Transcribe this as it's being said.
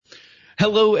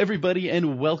Hello, everybody,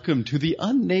 and welcome to the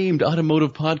Unnamed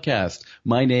Automotive Podcast.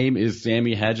 My name is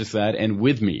Sammy Hajisad, and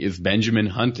with me is Benjamin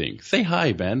Hunting. Say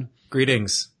hi, Ben.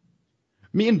 Greetings.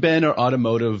 Me and Ben are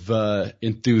automotive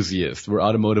enthusiasts. We're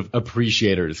automotive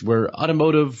appreciators. We're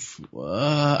automotive...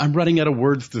 I'm running out of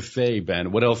words to say,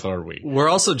 Ben. What else are we? We're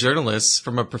also journalists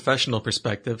from a professional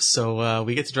perspective, so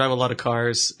we get to drive a lot of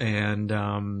cars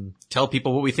and tell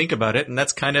people what we think about it, and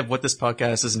that's kind of what this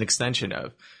podcast is an extension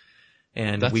of.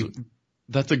 And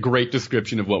That's a great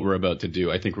description of what we're about to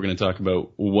do. I think we're going to talk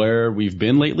about where we've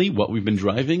been lately, what we've been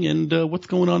driving, and what's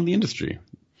going on in the industry.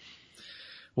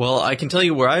 Well, I can tell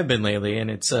you where I've been lately,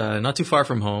 and it's not too far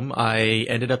from home. I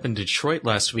ended up in Detroit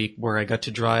last week where I got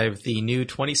to drive the new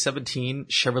 2017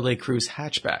 Chevrolet Cruze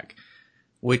hatchback,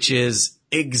 which is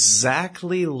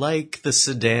exactly like the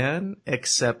sedan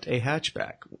except a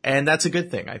hatchback. And that's a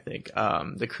good thing, I think.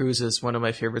 The Cruze is one of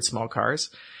my favorite small cars.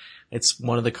 It's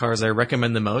one of the cars I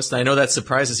recommend the most. I know that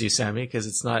surprises you, Sammy, because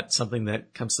it's not something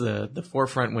that comes to the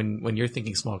forefront when you're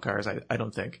thinking small cars, I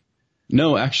don't think.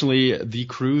 No, actually, the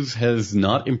Cruze has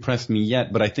not impressed me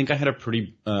yet, but I think I had a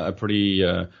pretty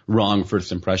wrong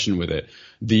first impression with it.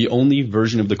 The only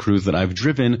version of the Cruze that I've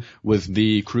driven was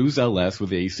the Cruze LS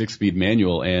with a 6-speed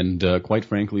manual, and quite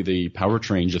frankly, the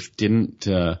powertrain just didn't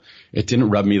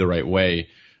rub me the right way.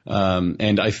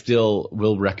 And I still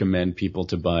will recommend people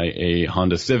to buy a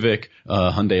Honda Civic,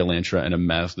 a Hyundai Elantra, and a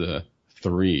Mazda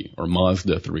 3, or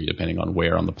Mazda 3, depending on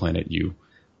where on the planet you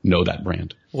know that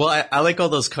brand. Well, I like all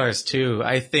those cars too.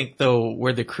 I think though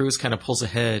where the Cruze kind of pulls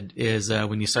ahead is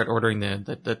when you start ordering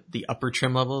the upper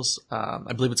trim levels.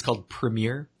 I believe it's called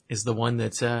Premier is the one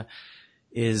that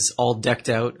is all decked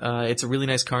out. It's a really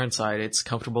nice car inside. It's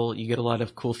comfortable. You get a lot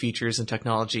of cool features and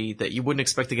technology that you wouldn't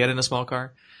expect to get in a small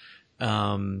car.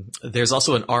 There's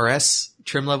also an RS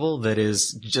trim level that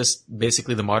is just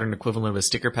basically the modern equivalent of a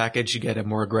sticker package. You get a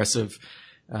more aggressive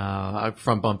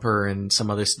front bumper and some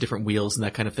other different wheels and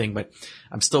that kind of thing. But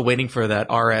I'm still waiting for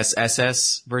that RS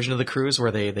SS version of the Cruze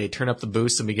where they turn up the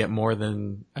boost and we get more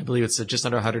than, I believe it's just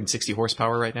under 160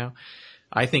 horsepower right now.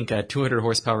 I think a 200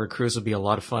 horsepower Cruze would be a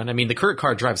lot of fun. I mean, the current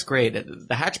car drives great.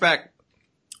 The hatchback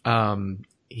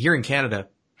here in Canada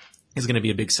is going to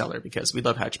be a big seller because we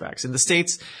love hatchbacks. In the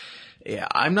States, yeah,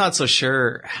 I'm not so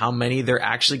sure how many they're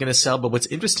actually going to sell, but what's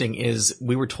interesting is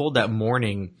we were told that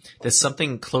morning that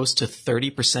something close to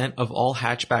 30% of all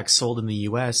hatchbacks sold in the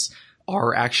U.S.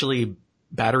 are actually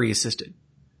battery assisted.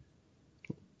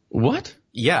 What?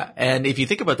 Yeah, and if you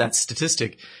think about that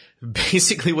statistic,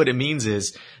 basically what it means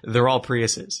is they're all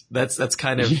Priuses. That's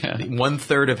kind of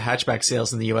 1/3 of hatchback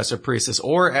sales in the U.S. are Priuses.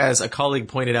 Or as a colleague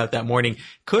pointed out that morning,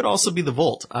 could also be the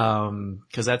Volt,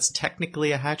 because that's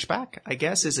technically a hatchback, I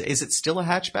guess. Is it still a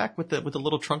hatchback with the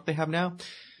little trunk they have now?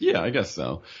 Yeah, I guess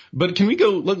so. But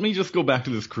let me just go back to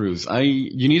this Cruze.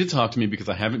 You need to talk to me because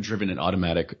I haven't driven an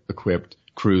automatic equipped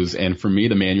Cruze, and for me,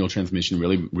 the manual transmission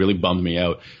really bummed me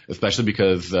out, especially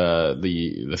because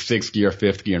the 6th gear,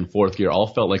 5th gear, and 4th gear all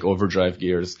felt like overdrive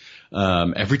gears.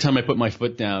 Every time I put my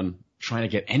foot down trying to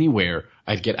get anywhere,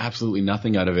 I'd get absolutely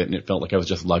nothing out of it, and it felt like I was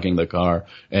just lugging the car,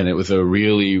 and it was a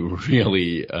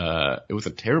it was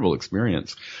a terrible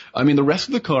experience. I mean, the rest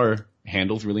of the car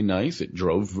handles really nice. It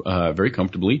drove very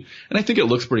comfortably, and I think it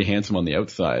looks pretty handsome on the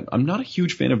outside. I'm not a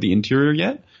huge fan of the interior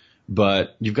yet,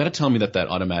 but you've got to tell me that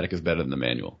automatic is better than the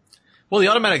manual. Well, the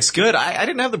automatic's good. I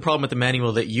didn't have the problem with the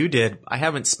manual that you did. I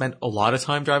haven't spent a lot of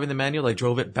time driving the manual. I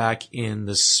drove it back in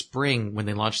the spring when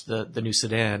they launched the new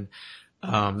sedan.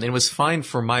 It was fine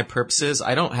for my purposes.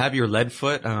 I don't have your lead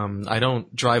foot. I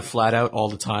don't drive flat out all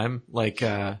the time like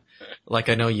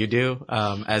I know you do.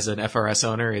 As an FRS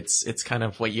owner, it's kind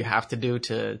of what you have to do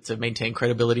to maintain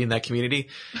credibility in that community.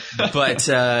 But,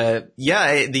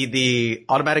 the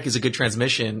automatic is a good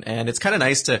transmission, and it's kind of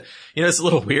nice to, it's a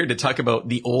little weird to talk about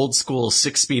the old school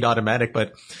 6-speed automatic,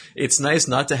 but it's nice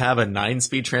not to have a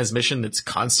 9-speed transmission that's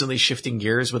constantly shifting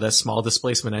gears with a small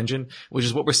displacement engine, which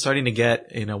is what we're starting to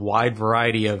get in a wide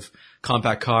variety of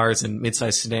compact cars and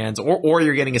mid-sized sedans, or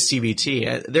you're getting a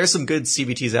CVT. There's some good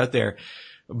CVTs out there.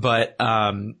 But,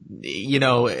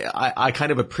 I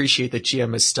kind of appreciate that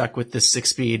GM is stuck with this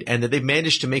 6-speed and that they've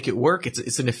managed to make it work.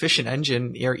 It's an efficient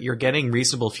engine. You're getting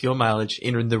reasonable fuel mileage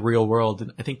in the real world.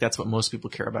 And I think that's what most people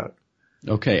care about.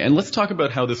 Okay. And let's talk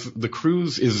about how the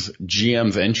Cruze is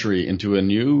GM's entry into a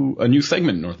new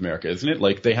segment in North America, isn't it?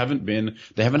 Like they haven't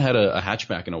had a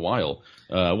hatchback in a while.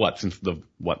 Since the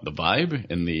Vibe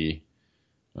and the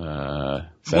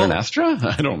Saturn Astra?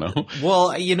 I don't know.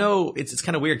 Well, it's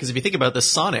kind of weird because if you think about it, the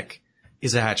Sonic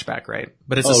is a hatchback, right?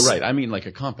 But it's right. I mean, like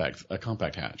a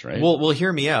compact hatch, right? Well,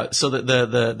 hear me out. So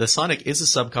the Sonic is a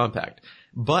subcompact.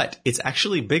 but it's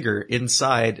actually bigger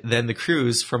inside than the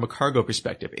Cruze from a cargo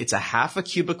perspective. It's a half a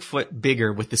cubic foot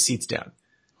bigger with the seats down.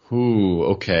 Ooh,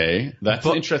 okay. That's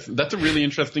interesting. That's a really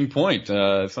interesting point.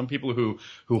 Some people who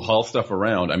haul stuff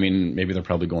around, I mean, maybe they're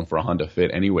probably going for a Honda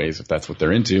Fit anyways, if that's what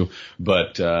they're into.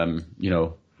 But,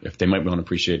 if they might want to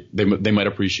appreciate, they might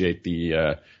appreciate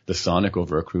the Sonic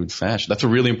over a Cruze Sash. That's a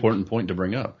really important point to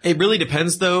bring up. It really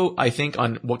depends though, I think,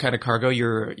 on what kind of cargo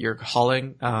you're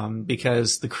hauling,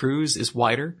 because the Cruze is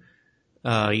wider.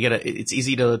 It's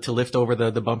easy to lift over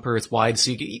the bumper. It's wide. So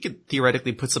you could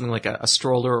theoretically put something like a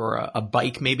stroller or a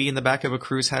bike maybe in the back of a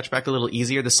Cruze hatchback a little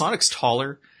easier. The Sonic's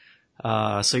taller.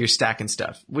 So you're stacking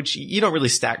stuff, which you don't really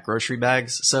stack grocery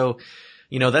bags. So,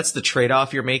 that's the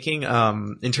trade-off you're making.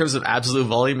 In terms of absolute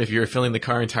volume, if you're filling the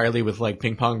car entirely with like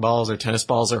ping pong balls or tennis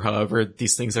balls or however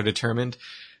these things are determined,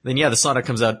 then yeah, the Sonic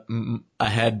comes out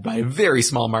ahead by a very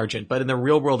small margin. But in the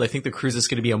real world, I think the Cruze is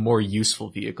going to be a more useful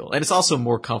vehicle. And it's also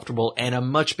more comfortable and a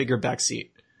much bigger back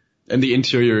seat. And the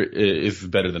interior is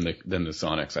better than the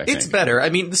Sonics, I think. It's better. I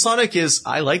mean,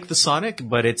 I like the Sonic,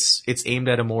 but it's aimed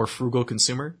at a more frugal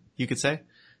consumer, you could say.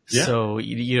 Yeah. So,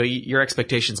 your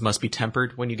expectations must be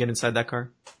tempered when you get inside that car.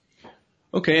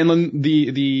 Okay. And then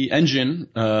the engine,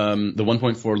 the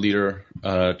 1.4 liter,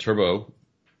 turbo,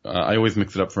 I always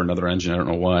mix it up for another engine. I don't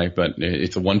know why, but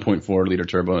it's a 1.4 liter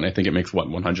turbo, and I think it makes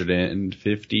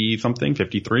 150 something,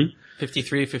 53?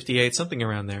 53, 58, something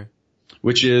around there.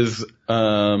 Which is,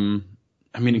 in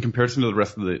comparison to the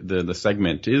rest of the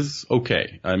segment is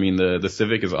okay. I mean, the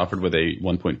Civic is offered with a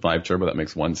 1.5 turbo that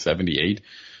makes 178.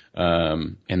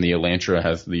 And the Elantra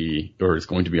is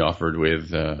going to be offered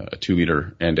with a 2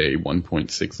 liter and a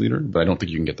 1.6 liter, but I don't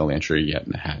think you can get the Elantra yet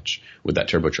in the hatch with that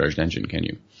turbocharged engine, can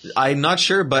you? I'm not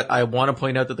sure, but I want to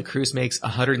point out that the Cruze makes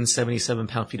 177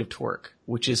 pound-feet of torque,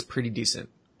 which is pretty decent.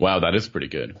 Wow, that is pretty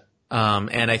good.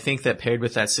 And I think that paired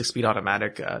with that 6-speed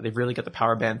automatic, they've really got the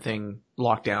power band thing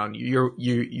locked down.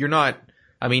 You're not,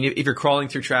 if you're crawling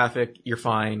through traffic, you're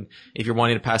fine. If you're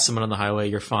wanting to pass someone on the highway,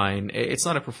 you're fine. It's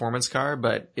not a performance car,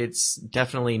 but it's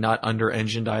definitely not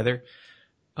under-engined either.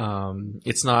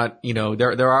 It's not,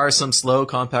 there are some slow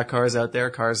compact cars out there,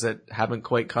 cars that haven't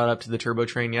quite caught up to the turbo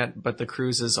train yet, but the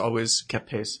Cruze has always kept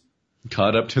pace.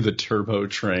 Caught up to the turbo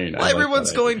train. Well,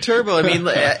 everyone's going turbo.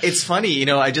 It's funny,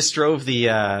 I just drove the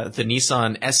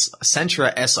Nissan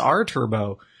Sentra SR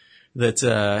turbo that,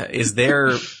 is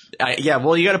there.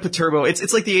 You gotta put turbo.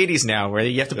 It's like the 80s now where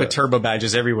you have to put turbo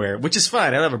badges everywhere, which is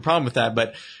fine. I don't have a problem with that,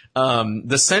 but,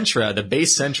 the Sentra, the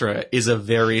base Sentra is a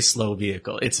very slow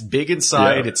vehicle. It's big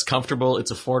inside, it's comfortable,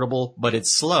 it's affordable, but it's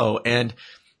slow. And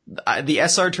the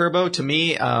SR Turbo, to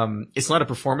me, it's not a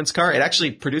performance car. It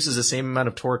actually produces the same amount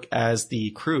of torque as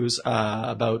the Cruze,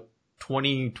 about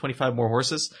 25 more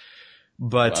horses,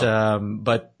 but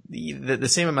the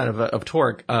same amount of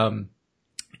torque.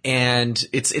 And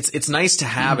it's nice to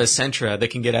have a Sentra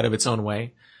that can get out of its own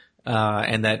way,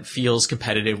 and that feels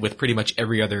competitive with pretty much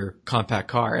every other compact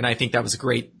car. And I think that was a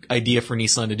great idea for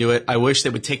Nissan to do it. I wish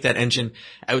they would take that engine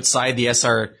outside the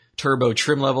SR Turbo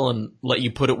trim level and let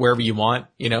you put it wherever you want,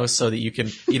 so that you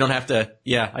don't have to,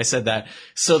 I said that,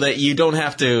 so that you don't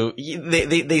have to,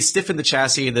 they stiffen the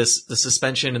chassis, the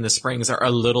suspension and the springs are a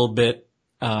little bit,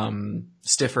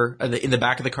 stiffer. In the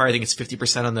back of the car, I think it's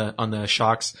 50% on the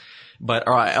shocks, but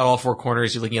at all four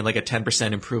corners, you're looking at like a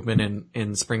 10% improvement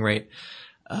in spring rate.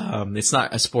 It's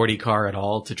not a sporty car at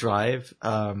all to drive,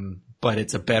 but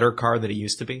it's a better car than it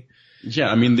used to be.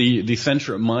 Yeah, the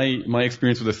Sentra, my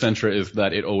experience with the Sentra is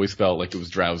that it always felt like it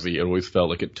was drowsy. It always felt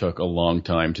like it took a long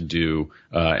time to do,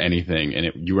 anything,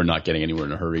 and you were not getting anywhere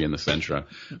in a hurry in the Sentra.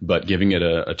 But giving it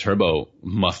a turbo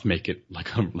must make it like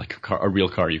a real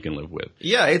car you can live with.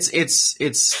 Yeah,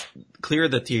 it's clear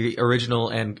that the original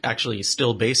and actually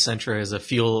still base Sentra is a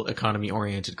fuel economy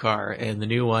oriented car, and the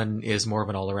new one is more of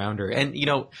an all-arounder. And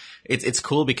it's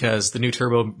cool because the new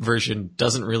turbo version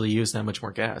doesn't really use that much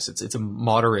more gas. It's a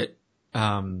moderate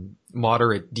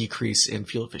decrease in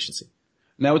fuel efficiency.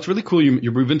 Now, it's really cool.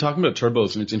 We've been talking about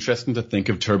turbos, and it's interesting to think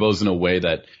of turbos in a way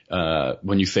that,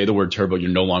 when you say the word turbo,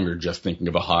 you're no longer just thinking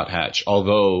of a hot hatch.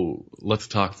 Although, let's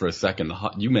talk for a second.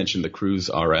 You mentioned the Cruze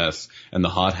RS, and the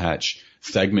hot hatch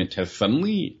segment has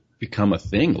suddenly become a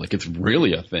thing. Like, it's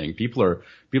really a thing. People are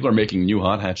making new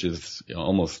hot hatches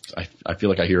almost, I feel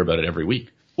like I hear about it every week.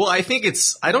 Well, I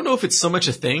don't know if it's so much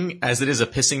a thing as it is a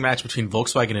pissing match between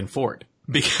Volkswagen and Ford.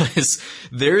 Because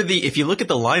if you look at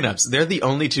the lineups, they're the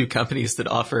only two companies that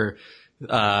offer,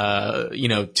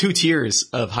 two tiers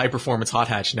of high performance hot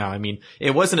hatch now.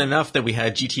 It wasn't enough that we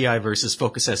had GTI versus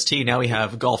Focus ST. Now we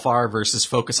have Golf R versus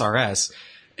Focus RS.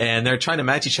 and they're trying to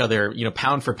match each other,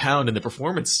 pound for pound in the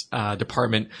performance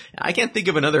department. I can't think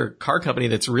of another car company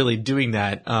that's really doing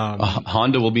that.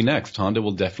 Honda will be next. Honda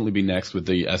will definitely be next with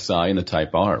the SI and the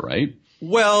Type R, right?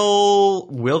 Well,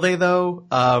 will they though?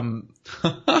 No.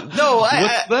 What's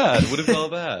that? What is all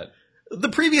that? The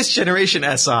previous generation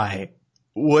SI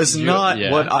was not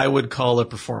what I would call a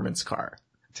performance car.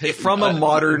 From a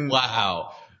modern.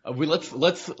 Wow.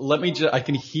 Let me just, I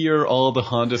can hear all the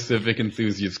Honda Civic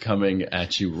enthusiasts coming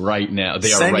at you right now.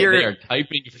 They are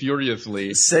typing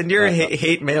furiously. Send your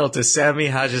hate mail to Sami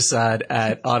Hajisad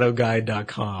at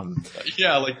autoguide.com.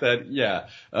 Yeah, like that. Yeah.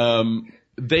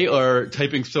 They are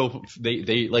typing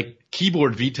they like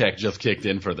keyboard VTech just kicked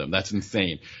in for them. That's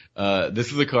insane.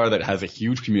 This is a car that has a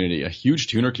huge community, a huge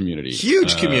tuner community.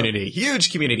 Huge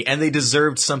community. And they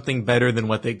deserved something better than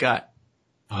what they got.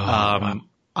 I'm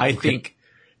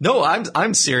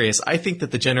serious. I think that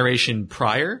the generation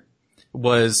prior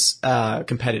was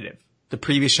competitive. The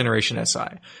previous generation SI.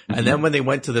 Mm-hmm. And then when they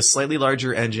went to the slightly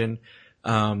larger engine,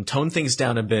 toned things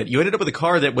down a bit, you ended up with a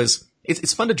car that was,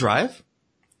 it's fun to drive.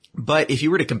 But if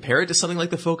you were to compare it to something like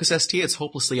the Focus ST, it's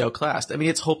hopelessly outclassed. I mean,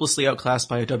 it's hopelessly outclassed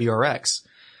by a WRX.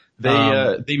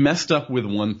 They messed up with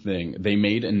one thing. They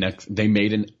made an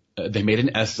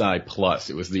SI Plus.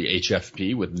 It was the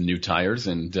HFP with the new tires,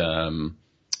 and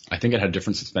I think it had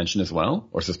different suspension as well,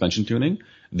 or suspension tuning.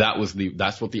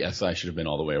 That's what the SI should have been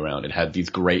all the way around. It had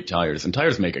these great tires, and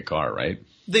tires make a car, right?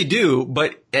 They do,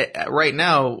 but right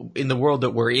now in the world that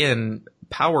we're in,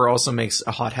 power also makes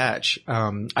a hot hatch.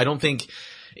 I don't think.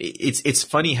 It's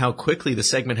funny how quickly the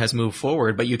segment has moved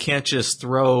forward, but you can't just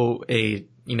throw a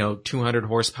 200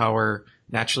 horsepower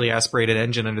naturally aspirated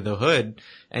engine under the hood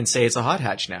and say it's a hot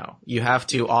hatch now. You have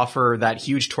to offer that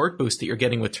huge torque boost that you're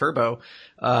getting with turbo,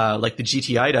 like the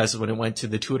GTI does when it went to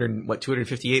the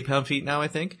 258 pound-feet now, I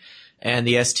think. And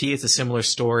the ST is a similar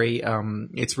story.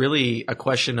 It's really a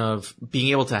question of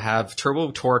being able to have turbo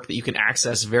torque that you can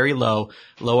access very low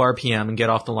RPM and get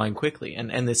off the line quickly.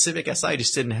 And the Civic SI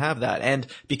just didn't have that. And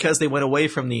because they went away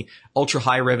from the ultra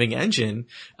high revving engine,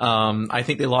 I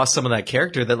think they lost some of that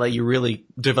character that let you really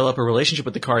develop a relationship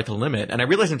with the car at the limit. And I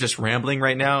realize I'm just rambling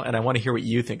right now, and I want to hear what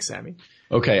you think, Sami.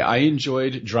 Okay, I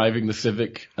enjoyed driving the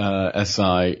Civic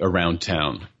SI around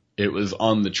town. It was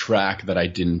on the track that I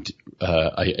didn't,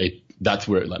 that's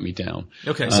where it let me down.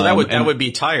 Okay, so that would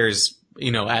be tires,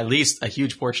 at least a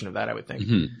huge portion of that, I would think.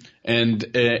 Mm-hmm.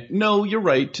 And no, you're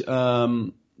right.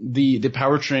 The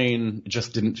powertrain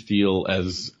just didn't feel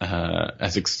as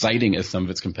exciting as some of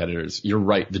its competitors. You're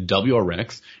right. The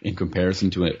WRX, in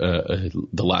comparison to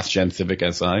the last gen Civic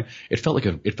Si, it felt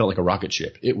like a rocket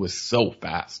ship. It was so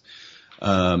fast.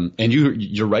 And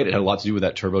you're right. It had a lot to do with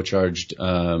that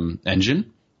turbocharged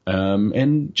engine.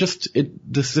 And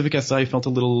the Civic Si felt a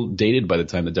little dated by the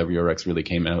time the WRX really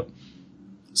came out.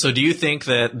 So do you think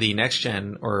that the next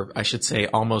gen, or I should say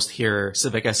almost here,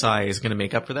 Civic Si is going to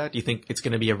make up for that? Do you think it's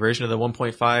going to be a version of the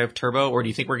 1.5 turbo, or do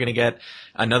you think we're going to get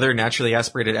another naturally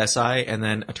aspirated Si and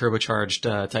then a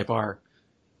turbocharged Type R?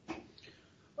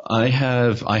 I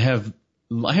have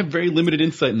very limited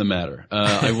insight in the matter.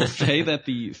 I will say that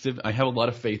I have a lot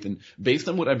of faith in, based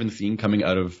on what I've been seeing coming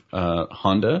out of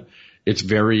Honda. It's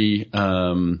very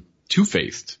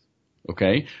two-faced,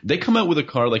 okay? They come out with a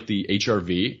car like the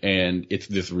HR-V, and it's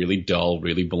this really dull,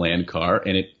 really bland car,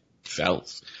 and it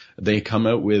sells. They come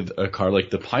out with a car like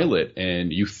the Pilot,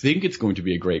 and you think it's going to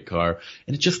be a great car,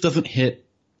 and it just doesn't hit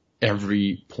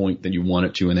every point that you want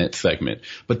it to in that segment.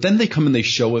 But then they come and they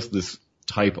show us this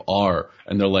Type R,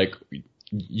 and they're like,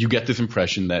 you get this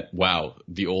impression that, wow,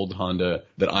 the old Honda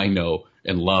that I know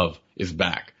and love is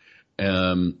back.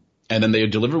 And then they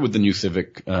deliver with the new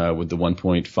Civic with the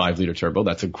 1.5 liter turbo.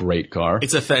 That's a great car.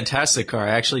 It's a fantastic car.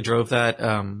 I actually drove that.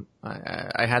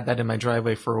 I had that in my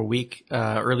driveway for a week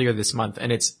earlier this month,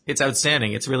 and it's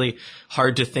outstanding. It's really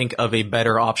hard to think of a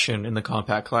better option in the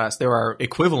compact class. There are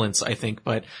equivalents, I think,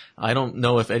 but I don't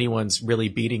know if anyone's really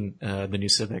beating the new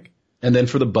Civic. And then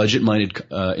for the budget-minded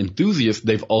enthusiasts,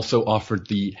 they've also offered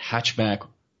the hatchback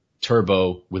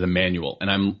turbo with a manual,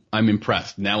 and I'm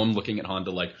impressed. Now I'm looking at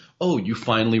Honda like, oh, you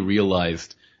finally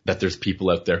realized that there's people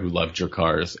out there who loved your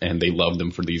cars, and they love them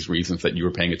for these reasons, that you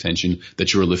were paying attention,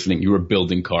 that you were listening, you were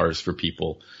building cars for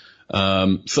people.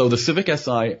 So the Civic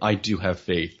Si, I do have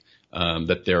faith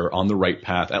that they're on the right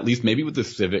path, at least maybe with the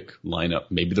Civic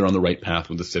lineup. Maybe they're on the right path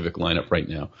with the Civic lineup right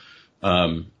now.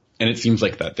 And it seems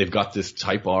like that. They've got this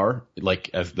Type R,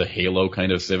 like as the halo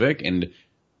kind of Civic, and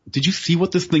did you see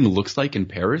what this thing looks like in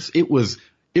Paris? It was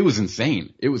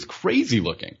insane. It was crazy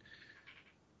looking.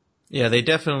 Yeah, they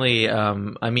definitely,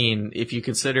 I mean, if you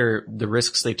consider the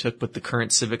risks they took with the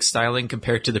current Civic styling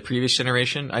compared to the previous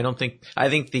generation, I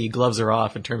think the gloves are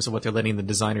off in terms of what they're letting the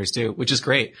designers do, which is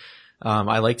great.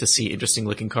 I like to see interesting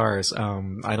looking cars.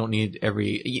 I don't need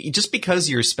just because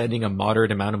you're spending a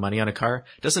moderate amount of money on a car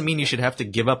doesn't mean you should have to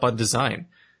give up on design.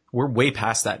 We're way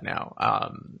past that now.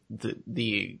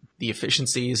 The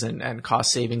efficiencies and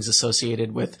cost savings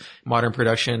associated with modern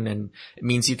production, and it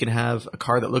means you can have a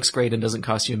car that looks great and doesn't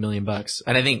cost you $1 million.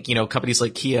 And I think, companies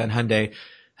like Kia and Hyundai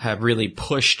have really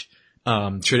pushed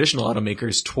traditional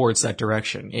automakers towards that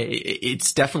direction.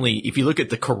 It's definitely, if you look at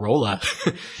the Corolla,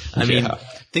 I mean,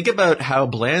 think about how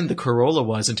bland the Corolla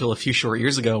was until a few short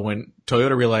years ago when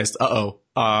Toyota realized,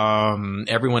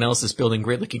 everyone else is building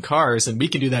great looking cars and we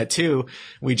can do that too.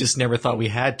 We just never thought we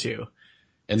had to.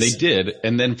 And they did.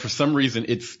 And then for some reason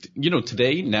it's,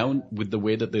 today now with the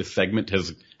way that this segment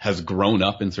has grown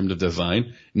up in terms of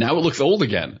design, now it looks old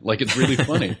again. Like it's really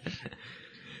funny.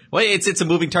 Well, it's a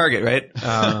moving target, right?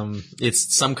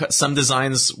 It's some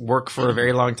designs work for a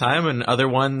very long time and other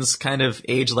ones kind of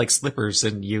age like slippers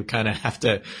and you kind of have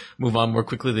to move on more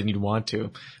quickly than you'd want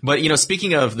to. But,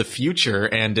 speaking of the future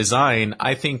and design,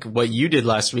 I think what you did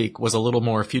last week was a little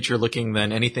more future looking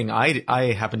than anything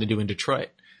I happened to do in Detroit.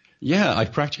 Yeah, I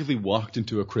practically walked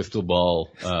into a crystal ball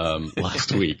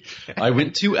last week. I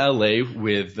went to LA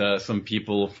with some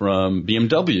people from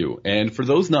BMW. And for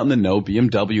those not in the know,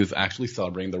 BMW is actually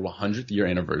celebrating their 100th year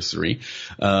anniversary.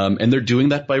 And they're doing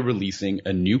that by releasing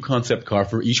a new concept car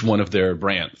for each one of their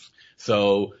brands.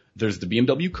 So there's the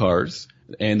BMW cars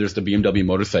and there's the BMW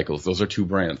motorcycles. Those are two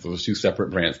brands. Those are two separate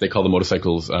brands. They call the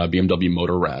motorcycles BMW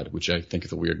Motorrad, which I think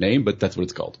is a weird name, but that's what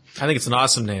it's called. I think it's an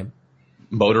awesome name.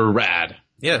 Motorrad.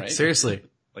 Yeah, right? Seriously.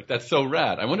 Like, that's so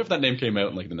rad. I wonder if that name came out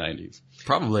in, like, the 90s.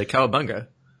 Probably. Cowabunga.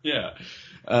 Yeah.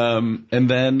 And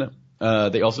then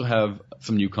they also have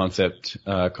some new concept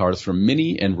cars from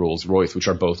Mini and Rolls-Royce, which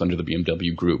are both under the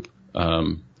BMW Group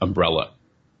umbrella.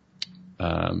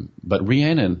 But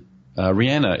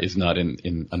Rihanna is not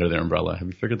in under their umbrella. Have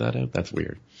you figured that out? That's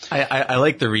weird. I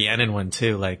like the Rhiannon one,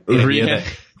 too. Like, the idea that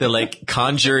they're, like,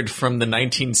 conjured from the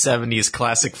 1970s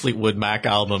classic Fleetwood Mac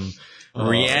album.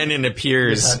 Rhiannon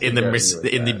appears in the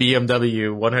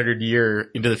BMW 100 year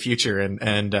into the future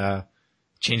and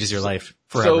changes your life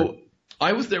forever. So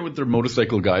I was there with their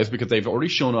motorcycle guys because they've already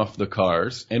shown off the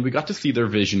cars and we got to see their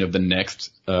vision of the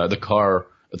next,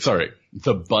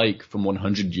 the bike from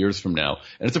 100 years from now.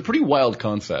 And it's a pretty wild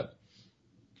concept.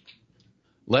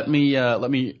 Let me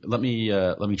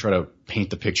try to paint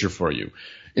the picture for you.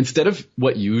 Instead of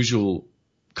what usual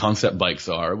concept bikes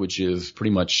are, which is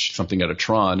pretty much something out of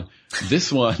Tron,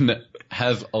 this one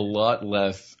has a lot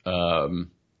less of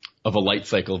a light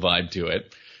cycle vibe to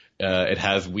it. It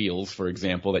has wheels, for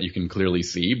example, that you can clearly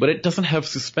see, but it doesn't have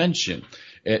suspension.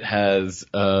 It has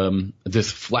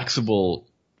this flexible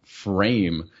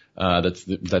frame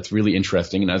that's really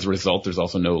interesting, and as a result, there's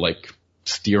also no like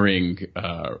steering.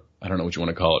 I don't know what you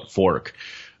want to call it, fork,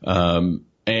 and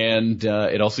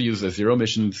it also uses a zero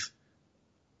emissions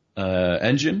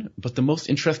engine, but the most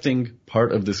interesting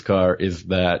part of this car is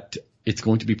that it's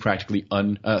going to be practically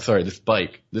this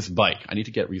bike. I need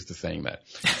to get used to saying that.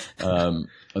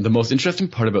 The most interesting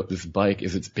part about this bike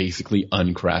is it's basically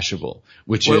uncrashable,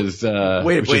 which is,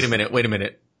 wait a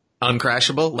minute.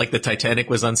 Uncrashable? Like the Titanic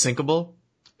was unsinkable?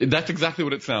 That's exactly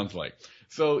what it sounds like.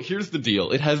 So here's the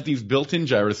deal. It has these built-in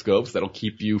gyroscopes that'll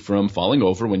keep you from falling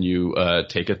over when you,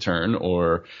 take a turn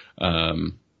or,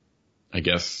 I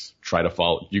guess try to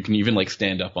fall. You can even like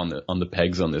stand up on the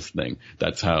pegs on this thing.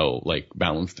 That's how like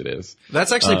balanced it is.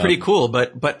 That's actually pretty cool.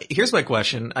 But here's my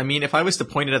question. I mean, if I was to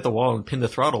point it at the wall and pin the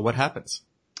throttle, what happens?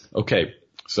 Okay.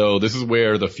 So this is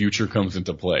where the future comes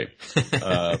into play.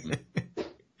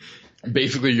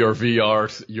 Basically your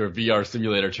VR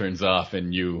simulator turns off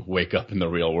and you wake up in the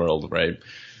real world, right?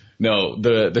 No,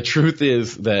 the truth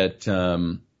is that,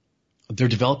 they're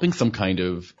developing some kind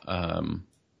of,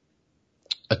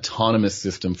 autonomous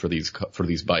system for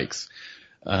these bikes.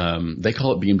 They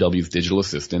call it BMW's digital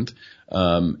assistant,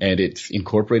 and it's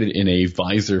incorporated in a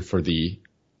visor for the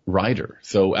rider.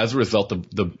 So as a result,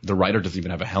 the rider doesn't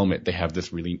even have a helmet. They have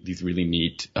these really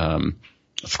neat,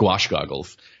 squash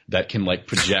goggles that can like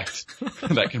project,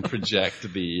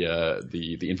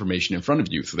 the information in front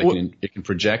of you. So it can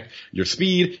project your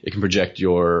speed, it can project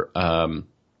your,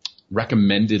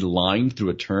 recommended line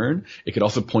through a turn. It could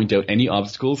also point out any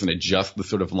obstacles and adjust the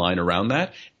sort of line around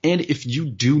that. And if you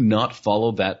do not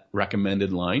follow that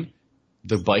recommended line,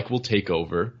 the bike will take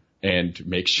over and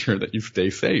make sure that you stay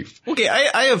safe. Okay,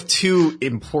 I have two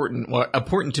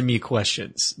important to me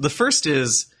questions. The first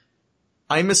is,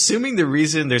 I'm assuming the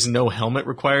reason there's no helmet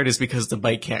required is because the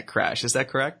bike can't crash. Is that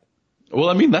correct? Well,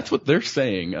 I mean, that's what they're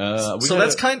saying.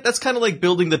 That's kind of like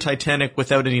building the Titanic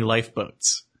without any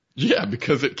lifeboats. Yeah,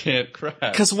 because it can't crash.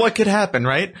 Because what could happen,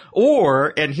 right?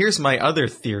 Or, and here's my other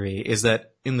theory, is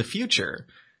that in the future,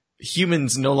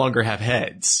 humans no longer have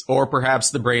heads, or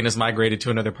perhaps the brain has migrated to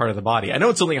another part of the body. I know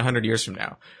it's only 100 years from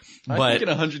now. I think in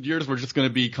 100 years we're just going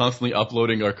to be constantly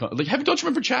uploading our don't you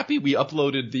remember Chappie? We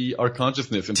uploaded our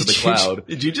consciousness into the cloud.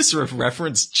 Did you just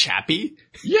reference Chappie?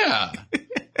 Yeah.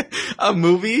 A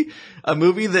movie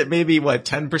that maybe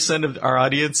 10% of our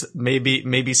audience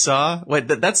maybe saw.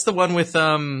 That's the one with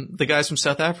the guys from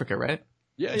South Africa, right?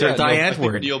 Yeah. Diane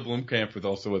Antwoord. Neil Blomkamp was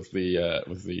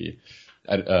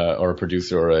or a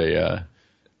producer or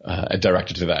a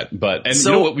director to that. But you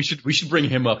know what? We should bring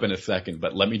him up in a second.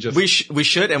 But let me just we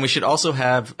should, and we should also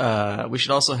have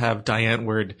Diane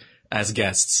Word as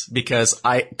guests, because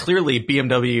clearly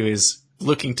BMW is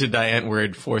looking to Diane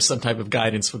Word for some type of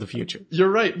guidance for the future.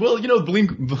 You're right. Well,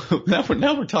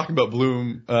 now we're talking about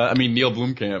Neil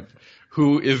Blomkamp,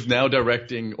 who is now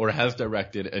directing or has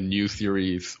directed a new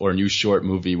series or a new short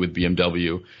movie with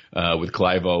BMW, with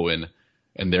Clive Owen.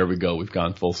 And there we go. We've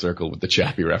gone full circle with the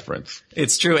Chappie reference.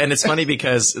 It's true. And it's funny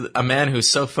because a man who's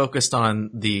so focused on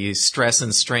the stress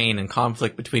and strain and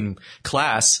conflict between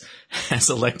class has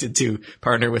elected to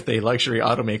partner with a luxury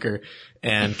automaker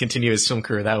and continue his film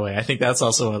career that way. I think that's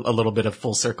also a little bit of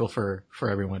full circle for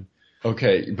everyone.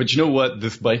 Okay. But you know what?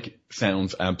 This bike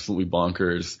sounds absolutely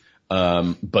bonkers.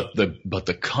 But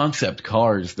the concept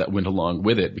cars that went along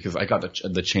with it, because I got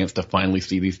the chance to finally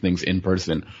see these things in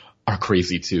person, are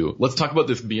crazy too. Let's talk about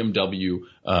this BMW.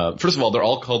 First of all, they're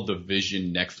all called the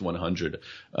Vision Next 100.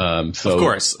 Of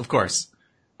course.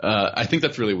 I think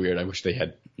that's really weird. I wish they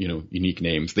had, unique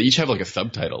names. They each have like a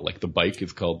subtitle. Like the bike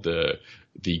is called the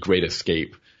Great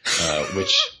Escape,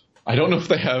 which I don't know if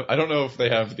they have. I don't know if they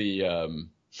have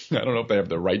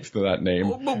the rights to that name.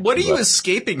 But what are you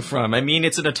escaping from? I mean,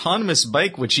 it's an autonomous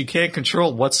bike which you can't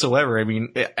control whatsoever. I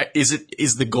mean,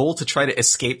 is the goal to try to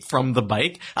escape from the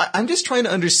bike? I'm just trying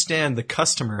to understand the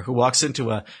customer who walks into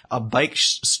a bike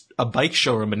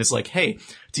showroom and is like, "Hey,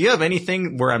 do you have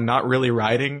anything where I'm not really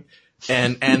riding?"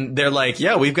 And they're like,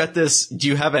 yeah, we've got this. Do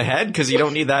you have a head? Because you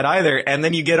don't need that either. And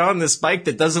then you get on this bike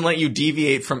that doesn't let you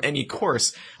deviate from any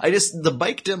course. The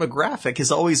bike demographic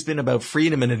has always been about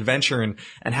freedom and adventure and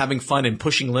having fun and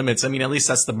pushing limits. I mean, at least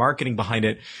that's the marketing behind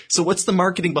it. So what's the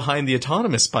marketing behind the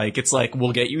autonomous bike? It's like,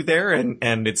 we'll get you there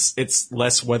and it's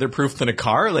less weatherproof than a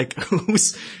car. Like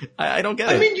I don't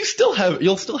get it. I mean,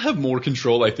 you'll still have more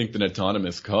control, I think, than an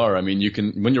autonomous car. I mean,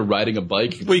 when you're riding a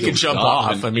bike, you can jump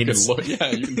off.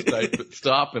 You can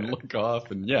stop and look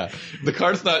off, and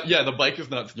the bike is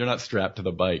not, you're not strapped to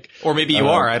the bike. Or maybe you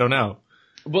are, I don't know.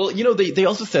 Well, they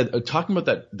also said, talking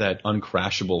about that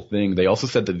uncrashable thing, they also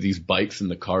said that these bikes and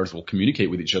the cars will communicate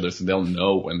with each other, so they'll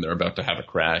know when they're about to have a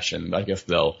crash, and I guess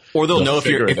they'll know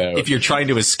if you're trying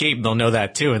to escape, they'll know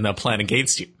that too, and they'll plan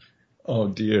against you. Oh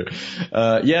dear.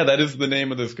 That is the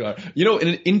name of this car.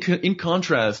 In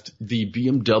contrast, the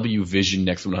BMW Vision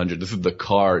Next 100, this is the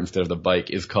car instead of the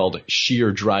bike, is called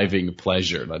sheer driving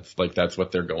pleasure. That's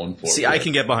what they're going for. See, I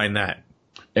can get behind that.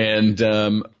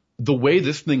 And, the way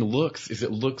this thing looks is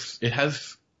it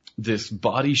has this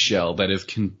body shell that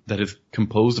is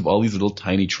composed of all these little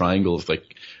tiny triangles,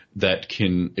 that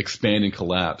can expand and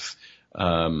collapse.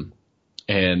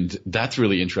 And that's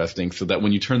really interesting, so that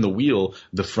when you turn the wheel,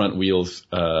 the front wheels,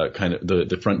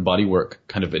 the front bodywork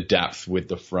kind of adapts with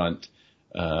the front,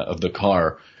 of the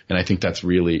car. And I think it's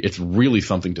really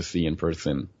something to see in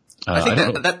person. I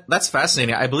think that's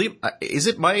fascinating. I believe, is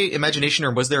it my imagination,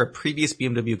 or was there a previous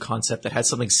BMW concept that had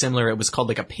something similar? It was called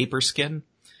like a paper skin.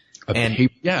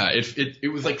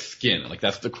 It was like skin. Like,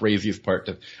 that's the craziest part.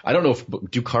 I don't know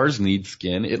do cars need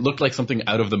skin? It looked like something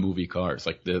out of the movie Cars.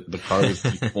 Like the car was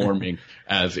deforming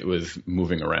as it was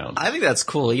moving around. I think that's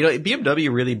cool.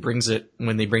 BMW really brings it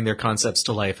when they bring their concepts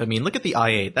to life. I mean, look at the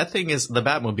i8. That thing is the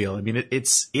Batmobile. I mean,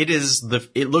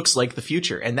 it looks like the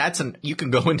future, and you can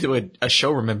go into a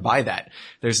showroom and buy that.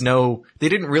 They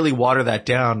didn't really water that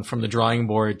down from the drawing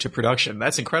board to production.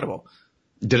 That's incredible.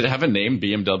 Did it have a name?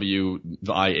 BMW,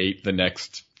 the i8, the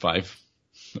next 5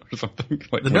 or something?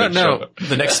 No.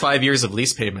 The next 5 years of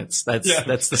lease payments.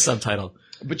 That's the subtitle.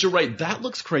 But you're right. That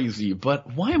looks crazy.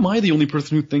 But why am I the only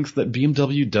person who thinks that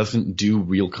BMW doesn't do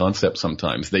real concepts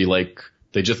sometimes? They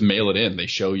They just mail it in. They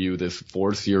show you this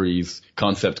 4 Series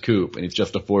concept coupe, and it's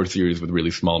just a 4 Series with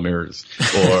really small mirrors.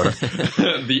 Or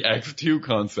the X2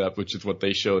 concept, which is what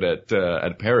they showed at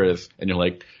Paris, and you're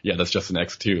like, yeah, that's just an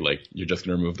X2. Like, you're just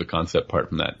going to remove the concept part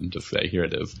from that and just say, here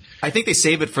it is. I think they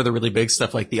save it for the really big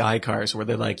stuff like the iCars, where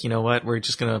they're like, you know what, we're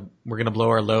gonna blow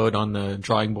our load on the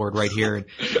drawing board right here, and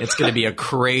it's gonna be a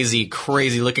crazy,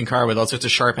 crazy looking car with all sorts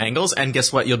of sharp angles, and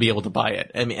guess what? You'll be able to buy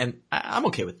it. I mean, and I'm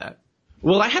okay with that.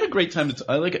 Well, I had a great time.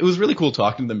 It was really cool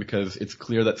talking to them because it's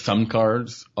clear that some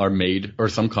cars are made, or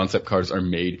some concept cars are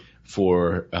made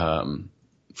for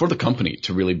the company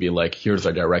to really be like, here's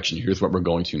our direction, here's what we're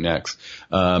going to next.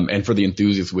 And for the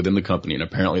enthusiasts within the company, and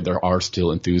apparently there are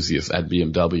still enthusiasts at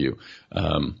BMW.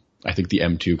 I think the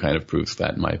M2 kind of proves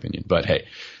that in my opinion. But hey,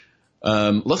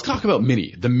 let's talk about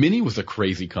Mini. The Mini was a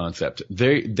crazy concept.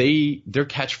 Their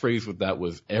catchphrase with that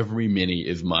was, every Mini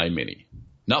is my Mini.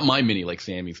 Not my Mini like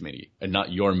Sammy's Mini, and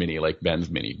not your Mini like Ben's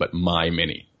Mini, but my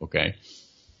Mini, okay?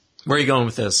 Where are you going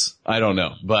with this? I don't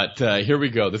know, but here we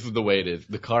go. This is the way it is.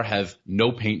 The car has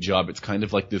no paint job. It's kind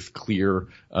of like this clear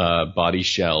body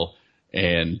shell,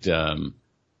 and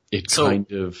So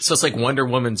it's like Wonder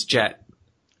Woman's jet.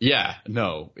 Yeah,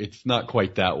 no, it's not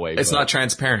quite that way. It's not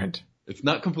transparent. It's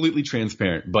not completely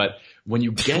transparent, but when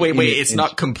you get wait, it's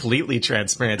not completely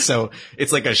transparent. So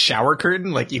it's like a shower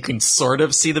curtain, like you can sort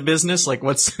of see the business. Like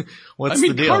what's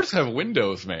the deal? Cars have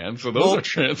windows, man, so those are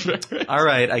transparent. All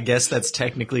right, I guess that's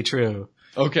technically true.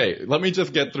 Okay, let me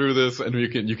just get through this, and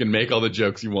you can make all the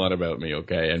jokes you want about me,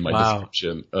 okay? And my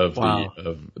description of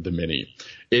the Mini.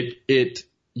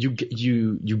 You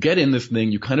get in this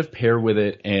thing, you kind of pair with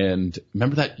it, and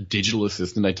remember that digital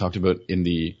assistant I talked about in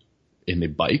the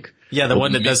bike? Yeah, the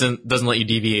one that doesn't let you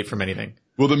deviate from anything.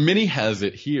 Well, the Mini has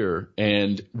it here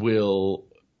and will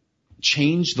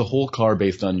change the whole car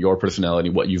based on your personality,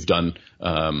 what you've done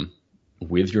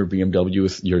with your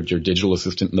BMW, your digital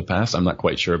assistant in the past. I'm not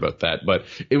quite sure about that, but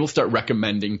it will start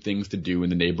recommending things to do in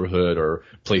the neighborhood or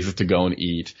places to go and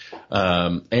eat.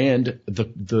 And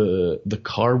the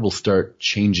car will start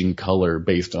changing color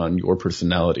based on your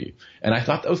personality. And I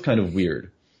thought that was kind of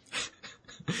weird.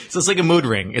 So it's like a mood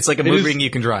ring. It's like a mood ring you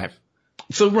can drive.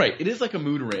 So right, it is like a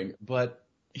mood ring, but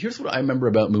here's what I remember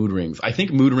about mood rings. I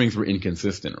think mood rings were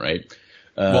inconsistent, right?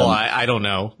 Well, I don't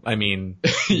know. I mean,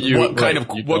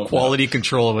 what quality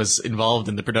control was involved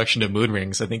in the production of mood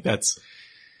rings? I think that's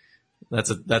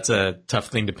a tough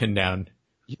thing to pin down.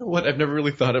 You know what? I've never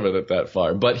really thought about it that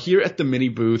far. But here at the Mini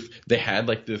booth, they had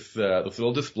like this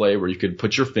little display where you could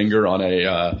put your finger on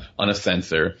a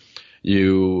sensor.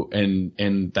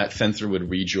 And that sensor would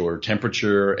read your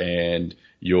temperature and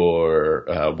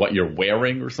your what you're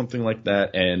wearing or something like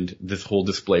that, and this whole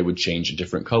display would change a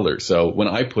different color. So when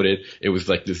I put it, it was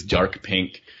like this dark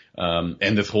pink,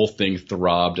 and this whole thing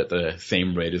throbbed at the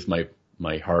same rate as my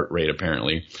heart rate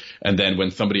apparently. And then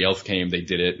when somebody else came, they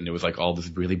did it, and it was like all this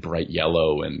really bright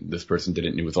yellow, and this person did it,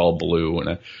 and it was all blue.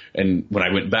 And when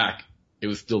I went back, it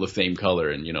was still the same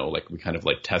color, and like we kind of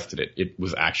like tested it. It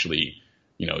was actually,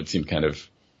 it seemed kind of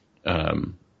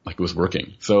like it was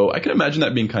working. So I can imagine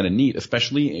that being kind of neat,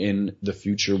 especially in the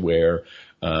future where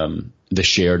the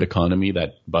shared economy,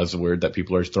 that buzzword that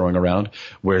people are throwing around,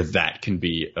 where that can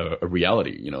be a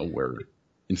reality, where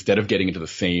instead of getting into the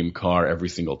same car every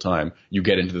single time, you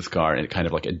get into this car and it kind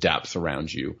of like adapts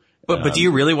around you. But do you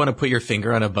really want to put your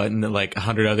finger on a button that like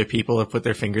 100 other people have put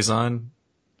their fingers on?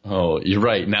 Oh, you're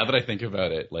right. Now that I think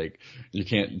about it, like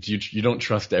you don't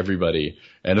trust everybody,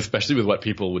 and especially with what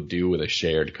people would do with a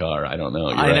shared car. I don't know.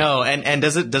 I know. And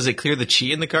does it clear the chi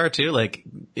in the car too? Like,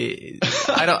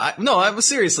 I'm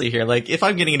seriously here. Like, if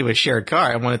I'm getting into a shared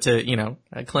car, I want it to,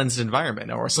 a cleansed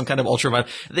environment or some kind of ultraviolet.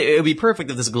 It would be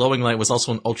perfect if this glowing light was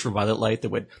also an ultraviolet light that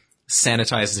would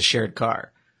sanitize the shared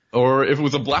car. Or if it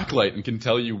was a black light and can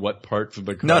tell you what parts of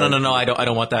the car. No. I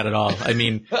don't want that at all. I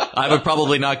mean, I would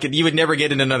probably you would never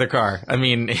get in another car. I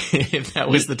mean, if that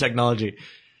was the technology.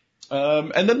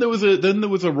 And then there was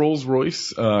a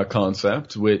Rolls-Royce,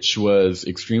 concept, which was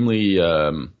extremely,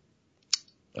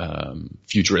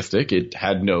 futuristic. It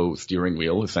had no steering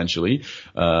wheel, essentially.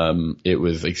 It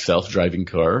was a self-driving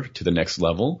car to the next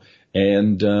level.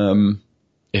 And,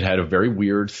 it had a very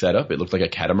weird setup. It looked like a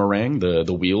catamaran.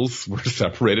 The wheels were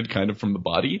separated kind of from the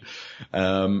body.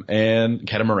 And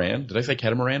catamaran. Did I say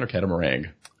catamaran or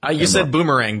catamarang? You said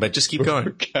boomerang, but just keep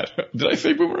going. Did I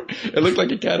say boomerang? It looked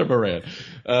like a catamaran.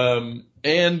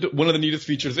 And one of the neatest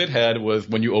features it had was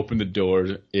when you opened the door,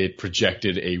 it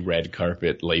projected a red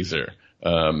carpet laser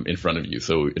in front of you.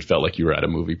 So it felt like you were at a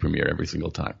movie premiere every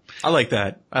single time. I like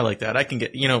that. I can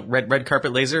get, red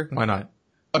carpet laser. Why not?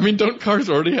 I mean, don't cars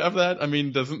already have that? I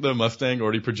mean, doesn't the Mustang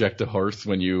already project a horse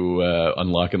when you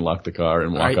unlock and lock the car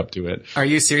and walk up to it? Are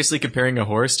you seriously comparing a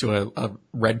horse to a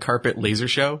red carpet laser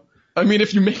show? I mean,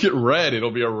 if you make it red,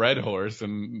 it'll be a red horse,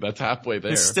 and that's halfway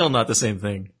there. It's still not the same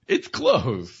thing. It's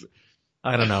close.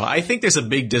 I don't know. I think there's a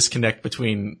big disconnect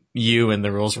between you and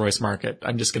the Rolls-Royce market.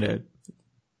 I'm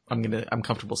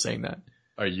comfortable saying that.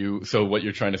 So what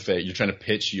you're trying to say, you're trying to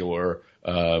pitch your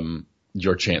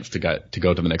chance to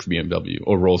go to the next BMW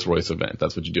or Rolls-Royce event.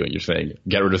 That's what you're doing. You're saying,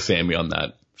 get rid of Sammy on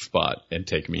that spot and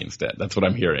take me instead. That's what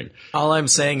I'm hearing. All I'm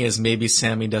saying is maybe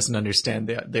Sammy doesn't understand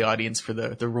the audience for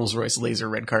the Rolls-Royce laser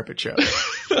red carpet show.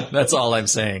 That's all I'm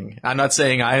saying. I'm not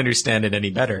saying I understand it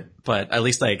any better, but at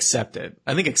least I accept it.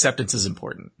 I think acceptance is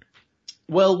important.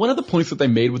 Well, one of the points that they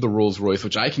made with the Rolls-Royce,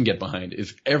 which I can get behind,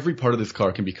 is every part of this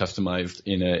car can be customized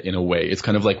in a way. It's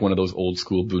kind of like one of those old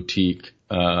school boutique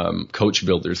coach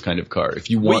builders kind of car.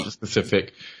 If you want a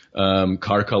specific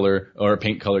car color or a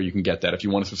paint color, you can get that. If you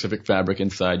want a specific fabric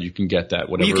inside, you can get that.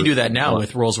 Whatever. You can do that now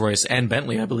with Rolls-Royce and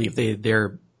Bentley, I believe.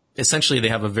 They're essentially, they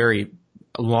have a very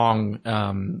long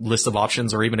list of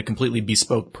options, or even a completely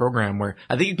bespoke program where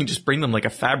I think you can just bring them like a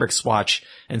fabric swatch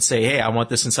and say, hey, I want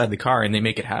this inside the car, and they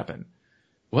make it happen.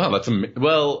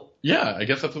 Well, yeah, I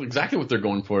guess that's exactly what they're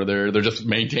going for. They're just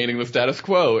maintaining the status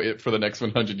quo for the next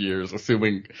 100 years,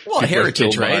 assuming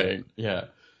heritage, right? Buying. Yeah.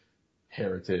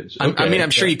 Heritage. Okay, I mean, I'm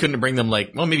sure you couldn't bring them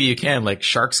maybe you can, like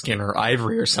shark skin or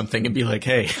ivory or something, and be like,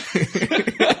 hey.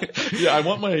 Yeah, I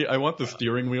want the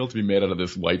steering wheel to be made out of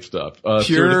this white stuff.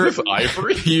 Pure is this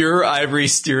ivory? Pure ivory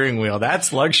steering wheel.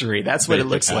 That's luxury. That's what it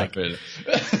looks like.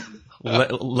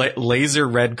 Laser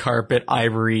red carpet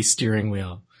ivory steering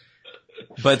wheel.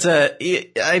 But,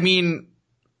 I mean,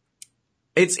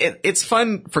 it's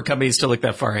fun for companies to look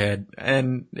that far ahead.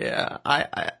 And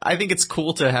I think it's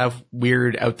cool to have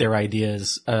weird out there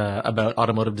ideas, about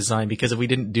automotive design, because if we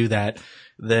didn't do that,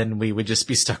 then we would just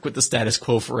be stuck with the status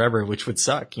quo forever, which would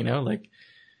suck, Well,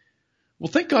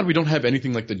 thank God we don't have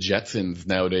anything like the Jetsons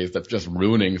nowadays that's just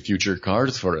ruining future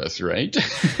cars for us, right?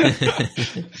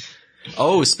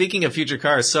 Oh, speaking of future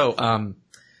cars, so,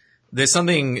 there's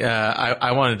something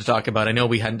I wanted to talk about. I know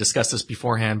we hadn't discussed this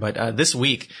beforehand, but this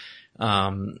week,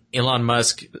 Elon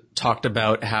Musk talked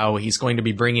about how he's going to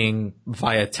be bringing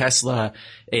via Tesla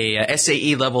a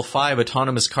SAE Level 5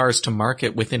 autonomous cars to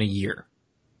market within a year.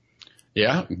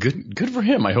 Yeah, good for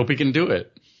him. I hope he can do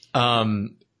it.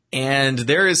 And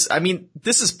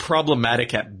this is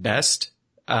problematic at best.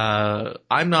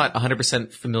 I'm not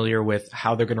 100% familiar with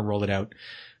how they're going to roll it out,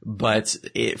 but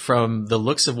from the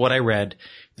looks of what I read,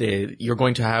 you're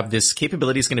going to have this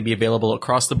capability is going to be available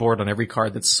across the board on every car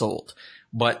that's sold.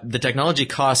 But the technology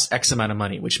costs X amount of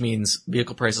money, which means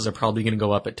vehicle prices are probably going to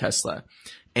go up at Tesla.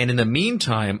 And in the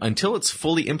meantime, until it's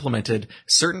fully implemented,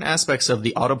 certain aspects of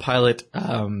the autopilot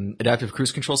adaptive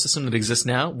cruise control system that exists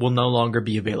now will no longer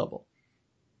be available.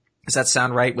 Does that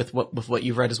sound right with what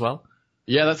you've read as well?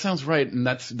 Yeah, that sounds right, and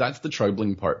that's the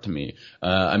troubling part to me.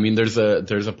 I mean, there's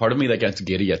a part of me that gets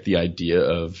giddy at the idea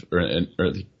of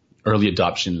early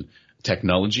adoption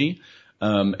technology.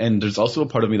 And there's also a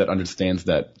part of me that understands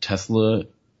that Tesla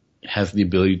has the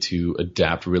ability to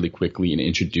adapt really quickly and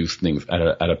introduce things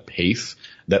at a pace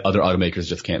that other automakers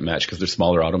just can't match because they're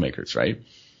smaller automakers, right?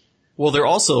 Well, they're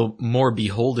also more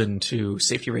beholden to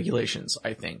safety regulations,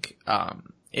 I think. Let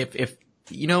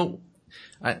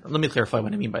me clarify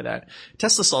what I mean by that.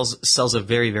 Tesla sells a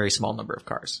very, very small number of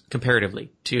cars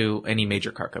comparatively to any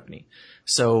major car company.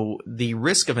 So the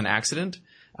risk of an accident,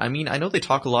 I mean, I know they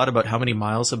talk a lot about how many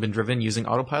miles have been driven using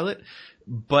autopilot,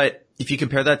 but if you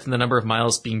compare that to the number of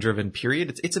miles being driven,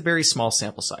 period, it's a very small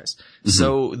sample size. Mm-hmm.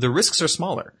 So the risks are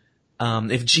smaller.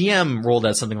 If GM rolled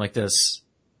out something like this,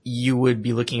 you would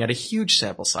be looking at a huge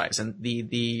sample size, and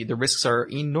the risks are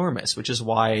enormous, which is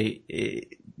why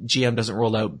GM doesn't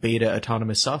roll out beta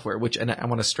autonomous software, and I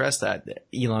want to stress that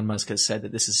Elon Musk has said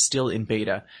that this is still in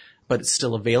beta, but it's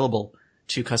still available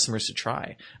to customers to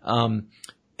try.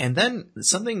 And then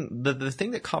the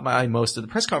thing that caught my eye most at the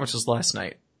press conference was last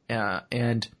night.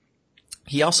 And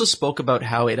he also spoke about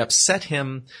how it upset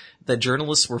him that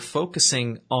journalists were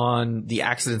focusing on the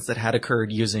accidents that had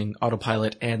occurred using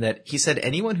autopilot, and that he said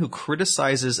anyone who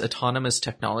criticizes autonomous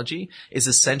technology is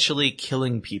essentially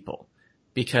killing people,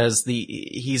 because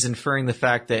he's inferring the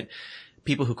fact that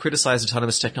people who criticize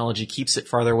autonomous technology keeps it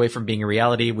farther away from being a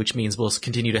reality, which means we'll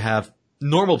continue to have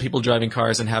normal people driving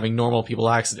cars and having normal people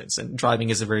accidents, and driving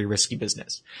is a very risky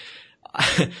business.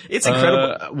 It's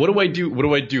incredible. What do I do? What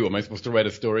do I do? Am I supposed to write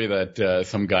a story that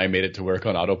some guy made it to work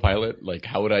on autopilot? Like,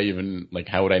 how would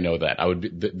I know that? I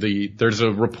would be there's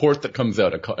a report that comes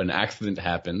out, an accident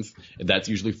happens, and that's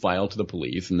usually filed to the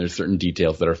police, and there's certain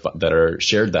details that are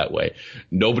shared that way.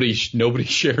 Nobody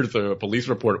shares a police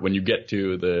report when you get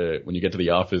to the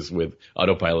office with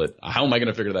autopilot. How am I going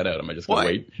to figure that out? Am I just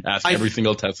going to ask every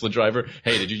single Tesla driver,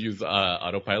 hey, did you use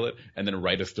autopilot? And then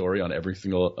write a story on every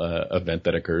single event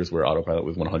that occurs where autopilot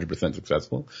was 100%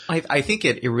 successful. I think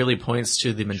it really points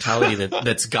to the mentality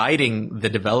that's guiding the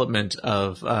development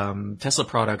of Tesla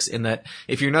products, in that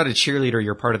if you're not a cheerleader,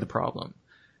 you're part of the problem.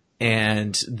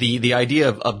 And the idea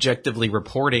of objectively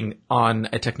reporting on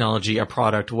a technology, a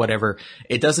product, whatever,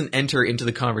 it doesn't enter into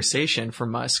the conversation for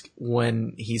Musk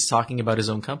when he's talking about his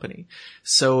own company.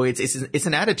 So it's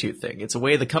an attitude thing. It's the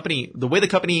way the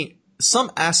company,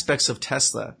 some aspects of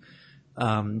Tesla,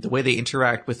 the way they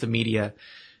interact with the media,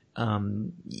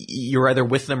 you're either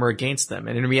with them or against them.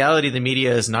 And in reality, the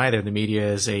media is neither. The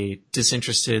media is a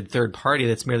disinterested third party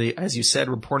that's merely, as you said,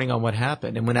 reporting on what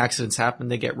happened. And when accidents happen,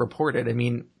 they get reported. I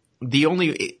mean, the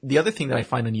other thing that I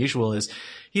find unusual is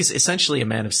he's essentially a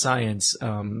man of science,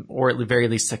 or at the very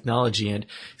least technology. And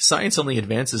science only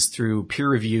advances through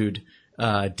peer-reviewed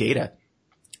data.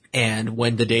 And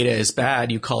when the data is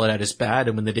bad, you call it out as bad.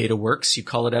 And when the data works, you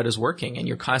call it out as working. And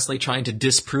you're constantly trying to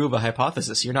disprove a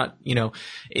hypothesis. You're not,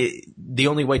 the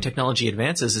only way technology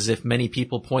advances is if many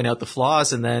people point out the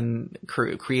flaws and then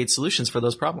create solutions for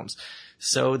those problems.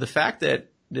 So the fact that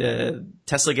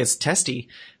Tesla gets testy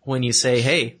when you say,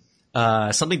 hey,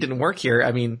 something didn't work here,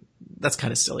 I mean, that's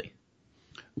kind of silly.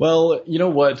 Well, you know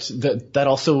what? That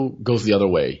also goes the other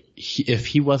way. If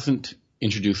he wasn't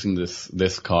introducing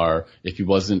this car, if he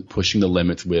wasn't pushing the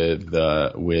limits with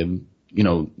the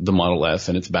Model S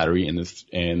and its battery and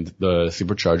the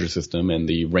supercharger system and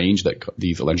the range that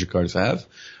these electric cars have,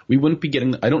 we wouldn't be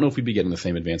getting, I don't know if we'd be getting the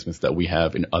same advancements that we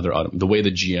have in other the way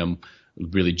the GM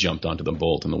really jumped onto the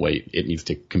Bolt and the way it needs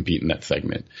to compete in that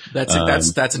segment.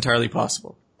 That's entirely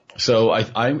possible. So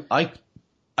I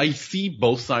see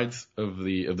both sides of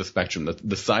the spectrum.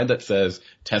 The side that says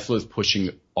Tesla is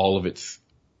pushing all of its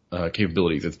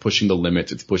capabilities. It's pushing the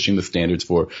limits. It's pushing the standards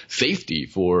for safety,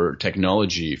 for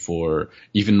technology, for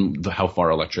even how far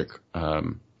electric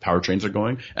powertrains are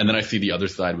going. And then I see the other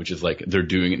side, which is like they're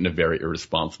doing it in a very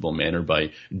irresponsible manner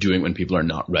by doing it when people are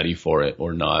not ready for it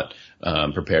or not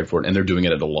prepared for it, and they're doing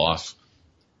it at a loss.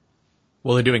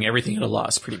 Well, they're doing everything at a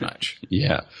loss, pretty much.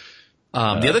 Yeah.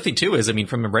 The other thing too is, I mean,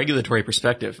 from a regulatory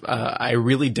perspective, I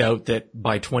really doubt that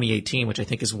by 2018, which I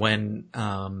think is when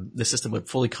the system would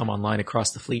fully come online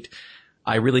across the fleet,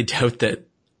 I really doubt that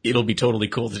it'll be totally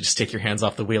cool to just take your hands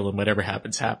off the wheel and whatever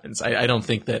happens, happens. I don't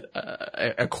think that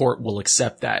a court will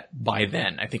accept that by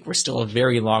then. I think we're still a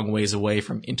very long ways away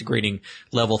from integrating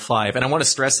level 5. And I want to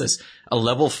stress this, a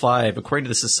level 5, according to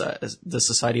the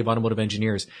Society of Automotive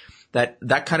Engineers,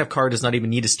 that kind of car does not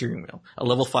even need a steering wheel. A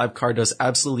level 5 car does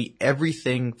absolutely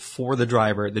everything for the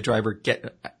driver. The driver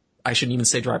I shouldn't even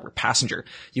say driver, passenger.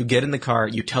 You get in the car,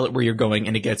 you tell it where you're going,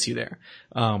 and it gets you there.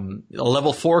 A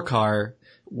level 4 car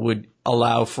would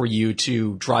allow for you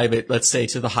to drive it, let's say,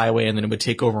 to the highway, and then it would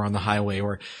take over on the highway,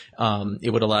 or it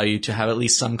would allow you to have at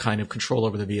least some kind of control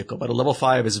over the vehicle. But a level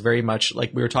 5 is very much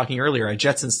like we were talking earlier, a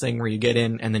Jetsons thing where you get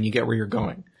in and then you get where you're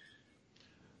going.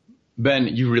 Ben,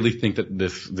 you really think that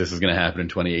this is going to happen in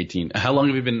 2018? How long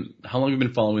have you been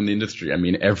following the industry? I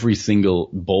mean, every single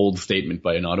bold statement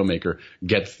by an automaker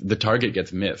the target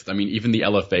gets missed. I mean, even the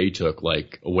LFA took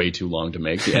like way too long to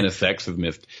make. The NSX has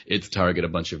missed its target a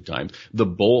bunch of times. The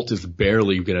Bolt is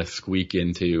barely going to squeak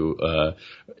into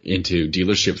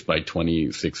dealerships by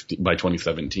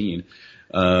 2017.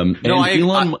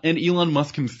 Elon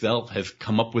Musk himself has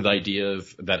come up with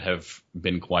ideas that have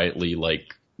been quietly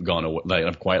gone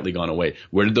away.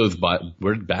 Where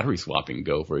did battery swapping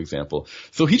go, for example?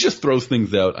 So he just throws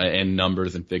things out and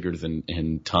numbers and figures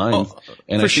and times.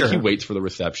 And I think he waits for the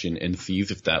reception and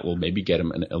sees if that will maybe get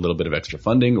him a little bit of extra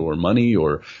funding or money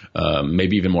or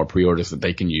maybe even more pre-orders that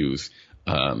they can use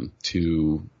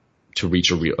to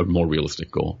reach a more realistic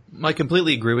goal. I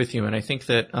completely agree with you, and I think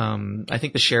that I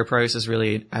think the share price is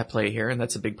really at play here, and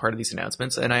that's a big part of these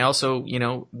announcements. And I also,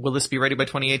 will this be ready by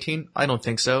 2018? I don't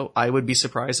think so. I would be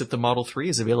surprised if the Model 3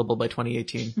 is available by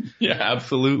 2018. Yeah,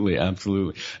 absolutely. And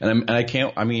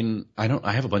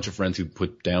I have a bunch of friends who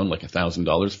put down like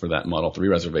 $1,000 for that Model 3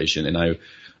 reservation, and I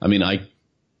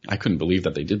couldn't believe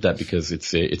that they did that because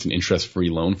it's an interest-free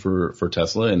loan for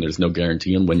Tesla, and there's no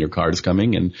guarantee on when your card is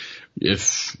coming. And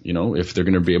if they're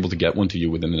going to be able to get one to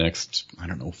you within the next,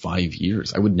 5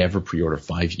 years, I would never pre-order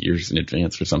 5 years in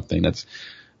advance for something.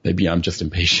 Maybe I'm just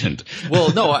impatient.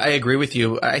 Well, no, I agree with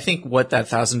you. I think what that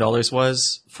 $1,000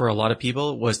 was for a lot of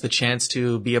people was the chance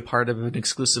to be a part of an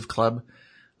exclusive club,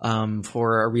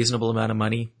 for a reasonable amount of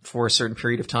money for a certain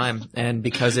period of time. And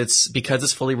because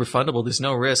it's fully refundable, there's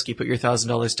no risk. You put your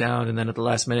 $1,000 down and then at the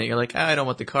last minute you're like, I don't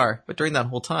want the car. But during that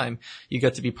whole time, you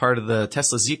got to be part of the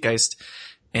Tesla Zeitgeist.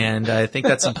 And I think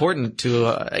that's important to,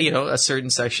 a certain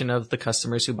section of the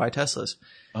customers who buy Teslas.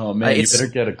 Oh man, you better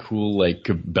get a cool like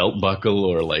belt buckle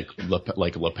or like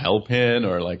lapel pin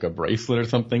or like a bracelet or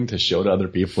something to show to other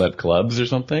people at clubs or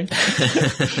something.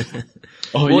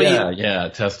 Oh well, yeah,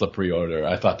 Tesla pre-order.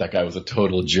 I thought that guy was a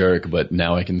total jerk, but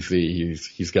now I can see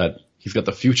he's got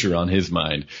the future on his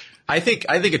mind. I think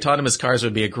autonomous cars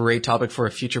would be a great topic for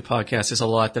a future podcast. There's a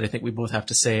lot that I think we both have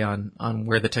to say on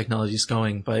where the technology is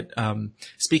going. But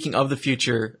speaking of the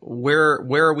future, where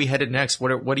are we headed next?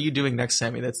 What are you doing next,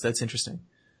 Sammy? That's interesting.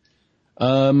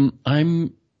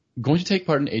 I'm going to take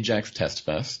part in Ajax Test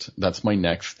Fest. That's my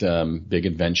next big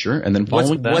adventure. And then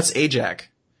following that, what's Ajax?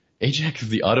 Ajax is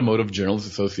the Automotive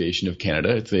Journalists Association of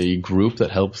Canada. It's a group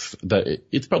that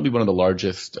it's probably one of the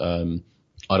largest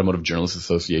automotive journalists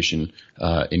association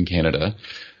in Canada,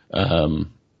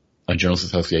 journalist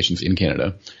associations in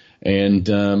Canada,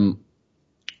 and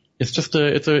it's just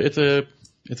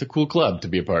it's a cool club to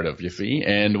be a part of, you see.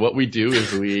 And what we do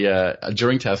is we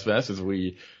during Test Fest is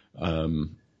we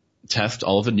test